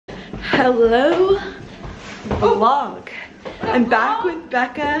Hello vlog. I'm back with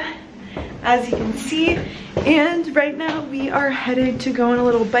Becca, as you can see, and right now we are headed to go on a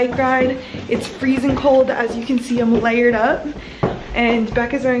little bike ride. It's freezing cold. As you can see, I'm layered up, and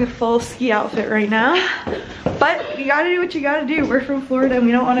Becca's wearing a full ski outfit right now. But you gotta do what you gotta do. We're from Florida and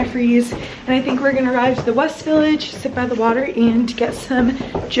we don't want to freeze. And I think we're gonna arrive to the West Village, sit by the water, and get some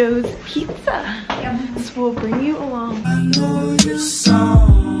Joe's Pizza. Yum. So we'll bring you along. I know you're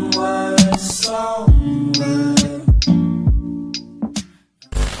somewhere.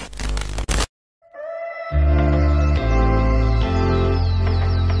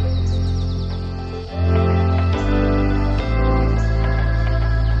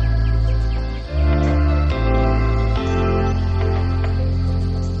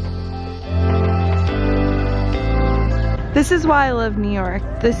 This is why I love New York,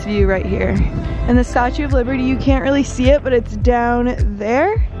 this view right here. And the Statue of Liberty, you can't really see it, but it's down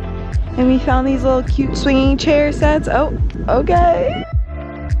there. And we found these little cute swinging chair sets. Oh, okay.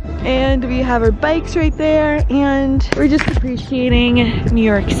 And we have our bikes right there, and we're just appreciating New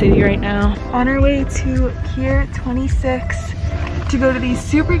York City right now. On our way to Pier 26 to go to these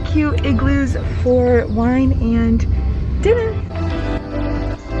super cute igloos for wine and dinner.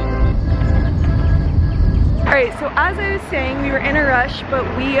 Alright, so as I was saying, we were in a rush, but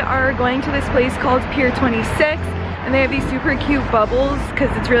we are going to this place called Pier 26, and they have these super cute bubbles, because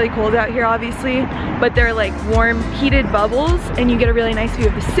it's really cold out here obviously, but they're like warm heated bubbles, and you get a really nice view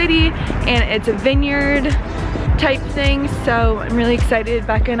of the city, and it's a vineyard type thing, so I'm really excited.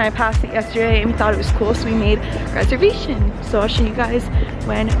 Becca and I passed it yesterday and we thought it was cool, so we made a reservation. So I'll show you guys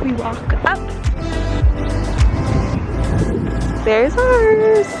when we walk up. There's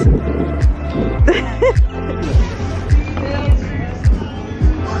ours.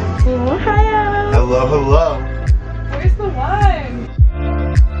 Oh, hi, Adam. Hello, hello. Where's the wine?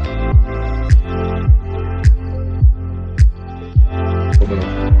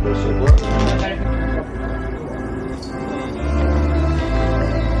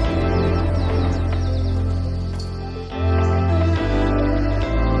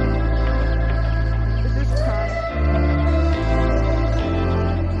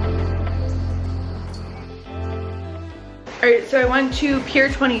 Alright, so I went to Pier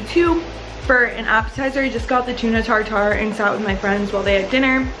 22 for an appetizer. I just got the tuna tartare and sat with my friends while they had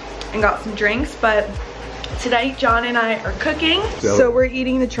dinner and got some drinks. But tonight, John and I are cooking. So we're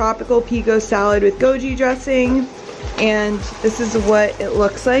eating the tropical pico salad with goji dressing. And this is what it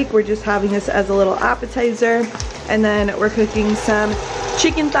looks like. We're just having this as a little appetizer. And then we're cooking some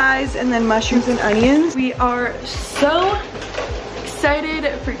chicken thighs and then mushrooms and onions. We are so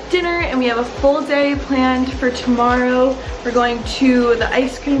excited for dinner, and we have a full day planned for tomorrow. We're going to the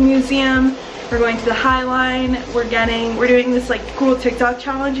ice cream museum, we're going to the High Line, we're doing this like cool TikTok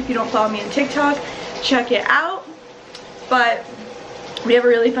challenge. If you don't follow me on TikTok, check it out. But we have a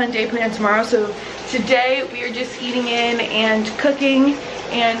really fun day planned tomorrow, so today we are just eating in and cooking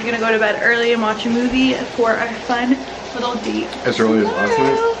and gonna go to bed early and watch a movie for our fun little date. As early as last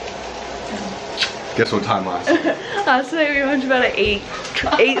night? Guess what time last night? Last night we went to bed at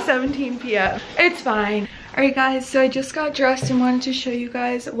 8:17 p.m. It's fine. Alright guys, so I just got dressed and wanted to show you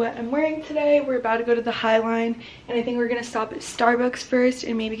guys what I'm wearing today. We're about to go to the High Line, and I think we're gonna stop at Starbucks first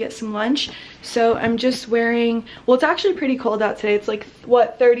and maybe get some lunch. So I'm just wearing, well, it's actually pretty cold out today. It's like,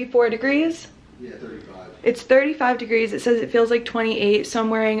 what, 34 degrees? Yeah, 35. It's 35 degrees. It says it feels like 28, so I'm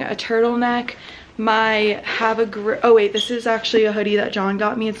wearing a turtleneck. Oh wait, this is actually a hoodie that John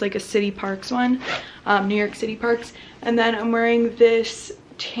got me. It's like a City Parks one, New York City Parks. And then I'm wearing this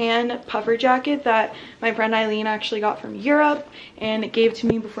tan puffer jacket that my friend Eileen actually got from Europe and gave to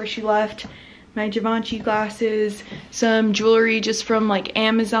me before she left. My Givenchy glasses, some jewelry just from like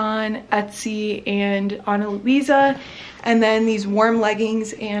Amazon, Etsy, and Ana Luisa, and then these warm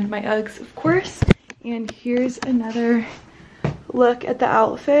leggings and my Uggs, of course. And here's another look at the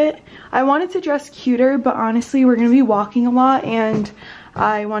outfit. I wanted to dress cuter, but honestly we're gonna be walking a lot and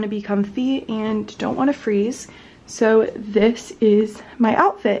I want to be comfy and don't want to freeze, so this is my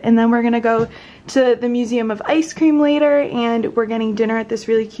outfit. And then we're gonna go to the Museum of Ice Cream later, and we're getting dinner at this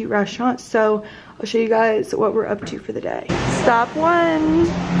really cute restaurant, so I'll show you guys what we're up to for the day. Stop one,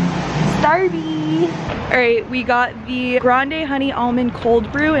 Starby. All right, we got the Grande Honey Almond Cold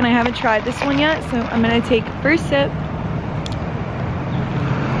Brew, and I haven't tried this one yet, so I'm gonna take first sip.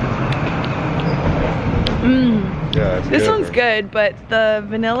 Yeah, this one's good, but the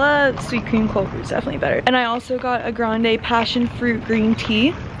vanilla sweet cream cold brew is definitely better. And I also got a Grande passion fruit green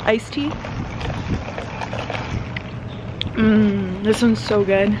tea, iced tea. This one's so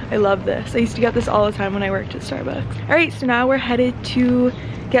good. I love this. I used to get this all the time when I worked at Starbucks. All right, so now we're headed to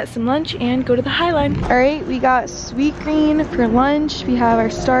get some lunch and go to the High Line. All right, we got sweet green for lunch. We have our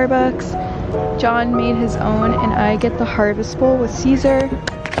Starbucks. John made his own and I get the Harvest Bowl with Caesar.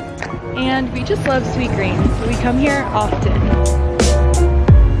 And we just love sweet green, so we come here often.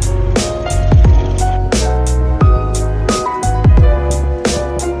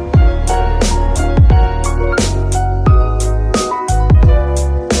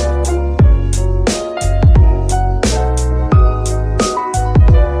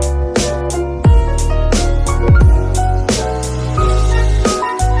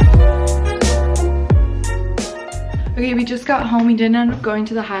 Okay, we just got home. We didn't end up going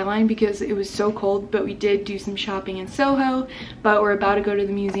to the High Line because it was so cold, but we did do some shopping in Soho. But we're about to go to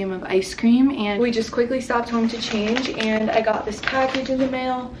the Museum of Ice Cream, and we just quickly stopped home to change, and I got this package in the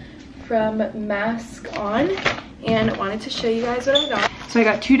mail from Mask On, and I wanted to show you guys what I got. So I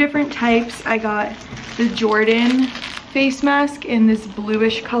got two different types. I got the Jordan face mask in this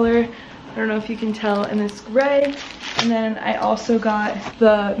bluish color. I don't know if you can tell, in this gray. And then I also got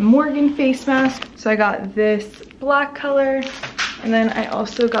the Morgan face mask. So I got this black color, and then I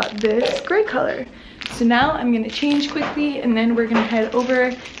also got this gray color. So now I'm gonna change quickly, and then we're gonna head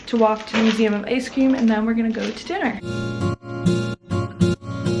over to walk to the Museum of Ice Cream, and then we're gonna go to dinner.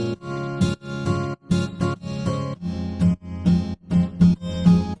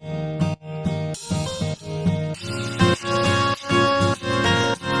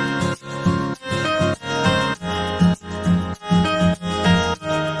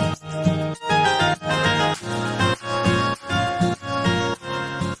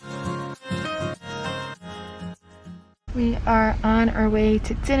 We are on our way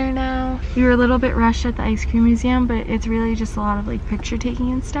to dinner now. We were a little bit rushed at the ice cream museum, but it's really just a lot of like picture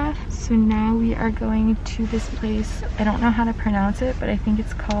taking and stuff. So now we are going to this place. I don't know how to pronounce it, but I think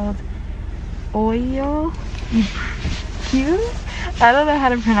it's called Oyo. I don't know how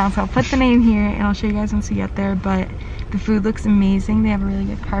to pronounce it. I'll put the name here and I'll show you guys once we get there, but the food looks amazing. They have a really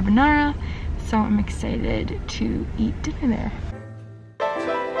good carbonara, so I'm excited to eat dinner there.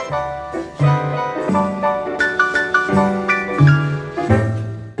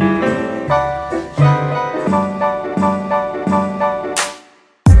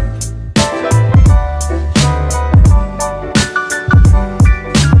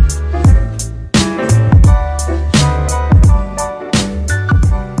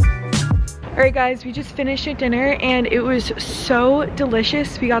 Alright guys, we just finished at dinner and it was so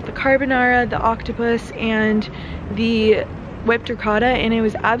delicious. We got the carbonara, the octopus, and the whipped ricotta, and it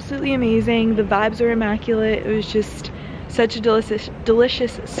was absolutely amazing. The vibes were immaculate. It was just such a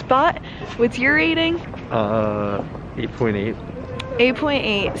delicious spot. What's your rating? 8.8.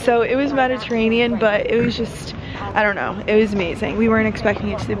 8.8. So it was Mediterranean, but it was just, I don't know, it was amazing. We weren't expecting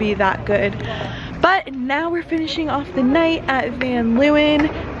it to be that good. But now we're finishing off the night at Van Leeuwen.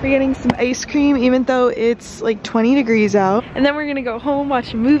 We're getting some ice cream even though it's like 20 degrees out. And then we're gonna go home,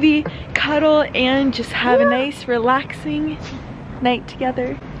 watch a movie, cuddle, and just have a nice relaxing night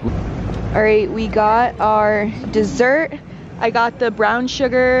together. All right, we got our dessert. I got the brown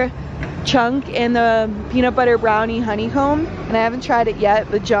sugar chunk and the peanut butter brownie honeycomb, and I haven't tried it yet,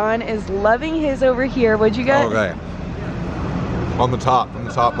 but John is loving his over here. What'd you get? Okay. On the top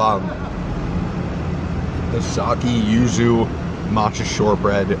bottom. The sake yuzu matcha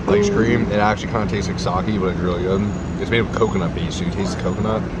shortbread ice cream. It actually kind of tastes like sake, but it's really good. It's made of coconut base, so you taste the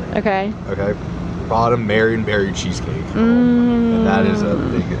coconut. Okay. Okay. Bottom Marionberry cheesecake. And that is a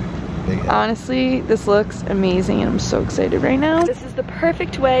big hit. Honestly, this looks amazing and I'm so excited right now. This is the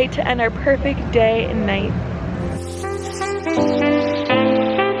perfect way to end our perfect day and night.